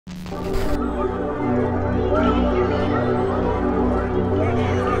Orkin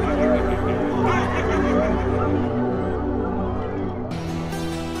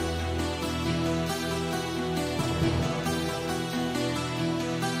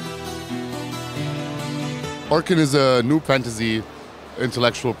is a new fantasy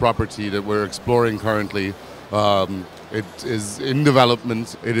intellectual property that we're exploring currently. It is in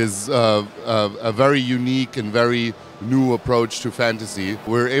development. It is a very unique and very new approach to fantasy.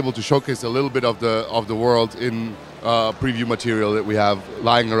 We're able to showcase a little bit of the world in preview material that we have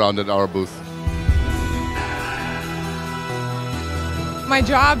lying around at our booth. My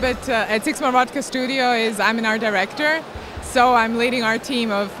job at Six Vodka Studio is I'm an art director, so I'm leading our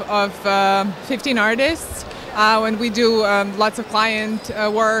team of 15 artists. When we do lots of client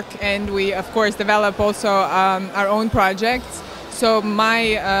work, and we of course develop also our own projects. So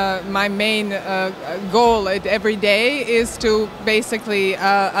my main goal every day is to basically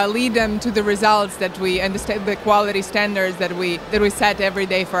lead them to the results that we understand, the quality standards that we set every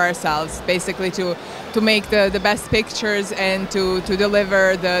day for ourselves. Basically to make the best pictures and to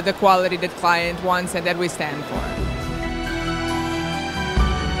deliver the quality that client wants and that we stand for.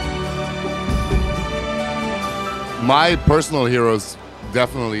 My personal heroes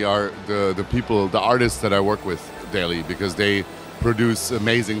definitely are the people, the artists that I work with daily, because they produce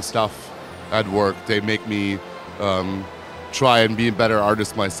amazing stuff at work. They make me try and be a better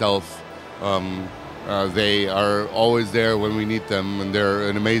artist myself. They are always there when we need them, and they're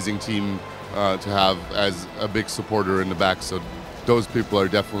an amazing team to have as a big supporter in the back. So those people are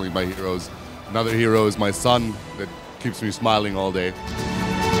definitely my heroes. Another hero is my son that keeps me smiling all day.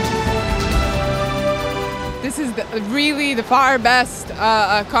 This is really the far best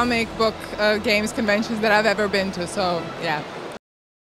comic book games conventions that I've ever been to, so yeah.